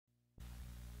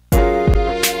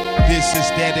This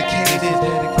is dedicated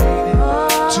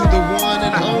to the one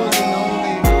and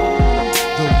only,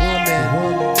 the woman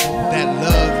that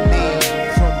loved me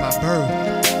from my birth.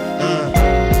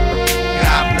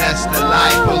 God bless the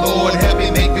life, but Lord help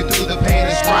me make it through the pain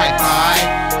and strife.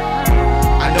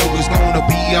 I know it's gonna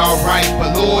be alright,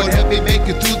 but Lord help me make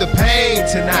it through the pain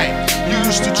tonight. You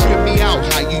used to trip me out,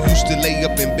 how you used to lay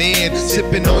up in bed,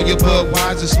 sipping on your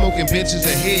Budweiser, smoking benches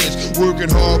and heads, working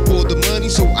hard for the money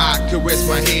so I could rest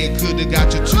my head. Could've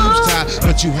got your tubes tied,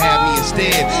 but you had me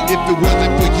instead. If it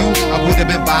wasn't for you, I would've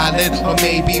been violent, or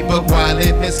maybe but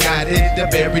violent, misguided,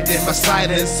 buried in my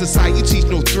silence. Society's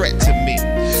no threat to me.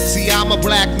 See, I'm a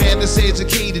black man that's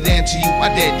educated, and to you I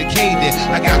dedicated.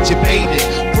 I got you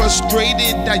baited,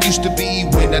 frustrated I used to be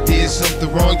when I did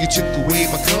something wrong. You took away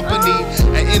my company,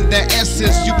 and in that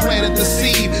essence you planted the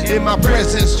seed. In my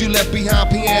presence you left behind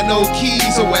piano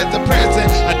keys. So as a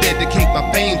present I dedicate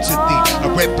my fame to thee. I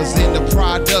represent the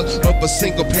product of a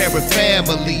single parent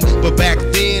family, but back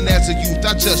then as a youth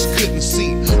I just couldn't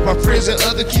see. My friends and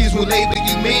other kids will label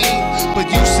you mean,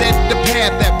 but you set the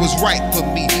path that was right for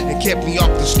me and kept me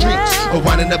off the streets, or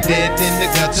winding up dead in the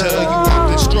gutter. You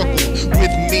often struggle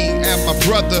with me and my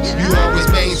brother. You always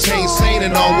maintain sane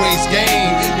and always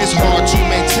gain. It's hard to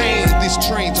maintain these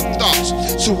trains of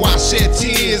thoughts, so I shed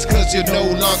tears cause you're no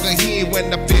longer here.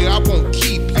 When I fear I won't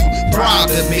keep you proud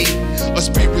of me, a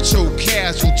spiritual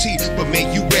casualty, but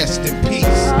may you rest in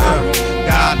peace.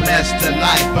 God bless the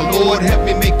life, but Lord help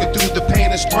me make it through the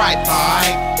pain and strife.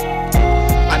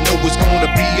 I know it's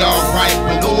gonna be alright,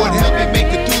 but Lord help me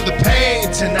make it through the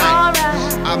pain tonight.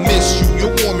 I miss you,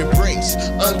 your warm embrace,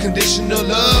 unconditional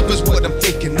love is what I'm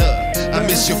thinking of. I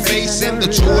miss your face and the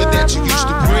joy that you used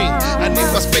to bring. I need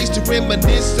my space to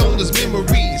reminisce on those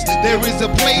memories. There is a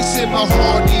place in my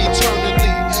heart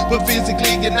eternally, but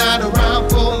physically you're not around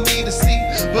for me to see.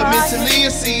 But mentally I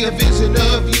see a vision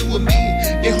of you and me.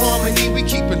 In harmony we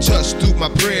keep in touch through my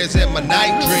prayers and my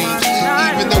night dreams.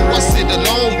 Even though I sit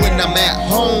alone when I'm at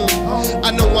home,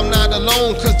 I know I'm not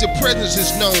alone cause your presence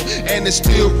is known. And it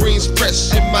still rings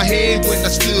fresh in my head when I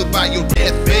stood by your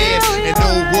deathbed and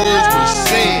no words were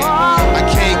said. I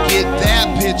can't get that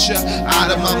picture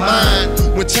out of my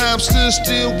mind. When time stood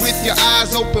still with your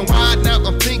eyes open wide, now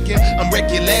I'm thinking, I'm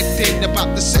recollecting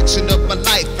about the section of my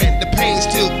life, and the pain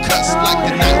still cuts like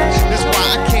the knife. That's why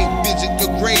I can't visit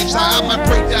your graves. I might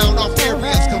break down off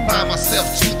areas, confine myself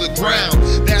to the ground.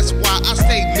 That's why I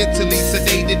stay mentally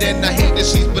sedated, and I hate that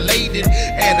she's belated,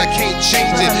 and I can't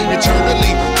change it.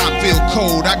 Internally I feel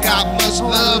cold, I got much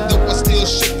love, though I still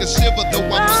shake and shiver, though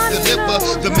I must deliver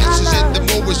the message and the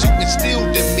morals you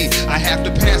instilled in me. I have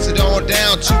to pass it on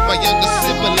down to my younger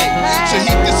sibling, so he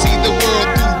can see the world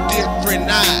through different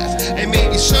eyes. And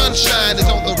maybe sunshine is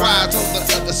on the rise on the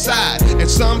other side. And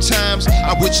sometimes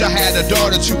I wish I had a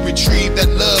daughter to retrieve that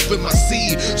love in my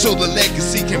seed, so the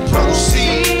legacy can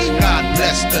proceed. God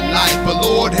bless the life, but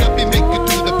Lord help me make it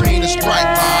through the pain and strife.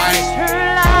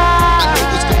 I know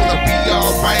it's gonna be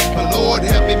alright, but Lord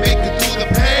help me make it through the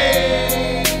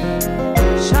pain.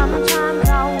 Sometimes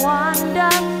I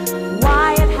wonder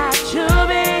why it had to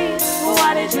be.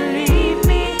 Why did you leave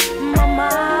me, my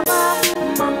mama,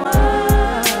 mama?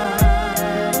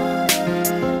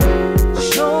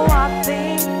 So I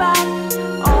think back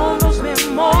on those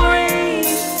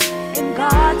memories. In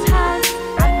God's hands,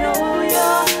 I know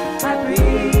you're my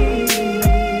breeze.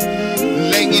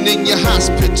 Laying in your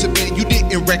hospital bed, you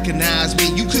didn't recognize me,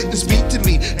 you couldn't speak to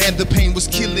me, and the pain was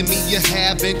killing me. You're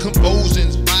having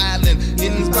convulsions, violent,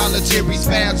 involuntary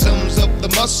spasms of the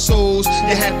muscles.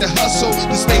 You had to hustle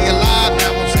to stay alive.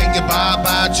 Now I'm saying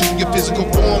bye-bye to your physical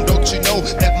form. Don't you know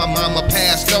that my mama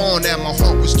passed on and my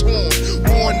heart was torn,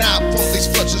 worn out from these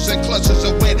clutches and clutches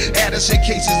of wet attaché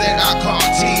cases that I call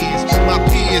tears. My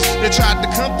peers, they tried to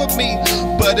comfort me,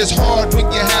 but it's hard when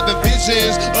you're having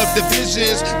visions of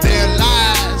divisions. Their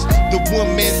lies, the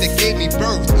woman that gave me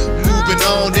birth, moving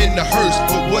on in the hearse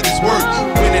for what it's worth.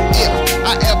 When and if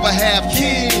I ever have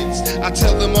kids, I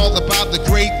tell them all about the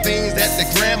great things that the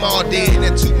grandma did.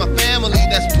 And to my family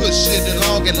that's push it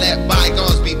along and let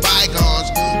bygones be bygones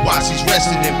while she's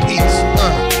resting in peace.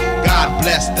 God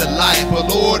bless the life, but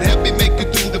Lord help me make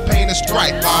it through the pain and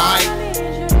strife.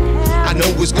 I know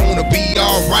it's gonna be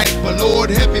alright, but Lord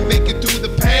help me make it through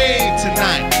the pain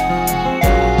tonight.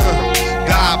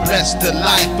 God bless the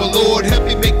life, but Lord help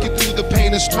me make it through the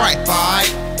pain and strife.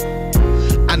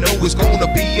 I know it's gonna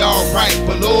be alright,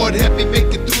 but Lord help me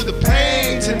make it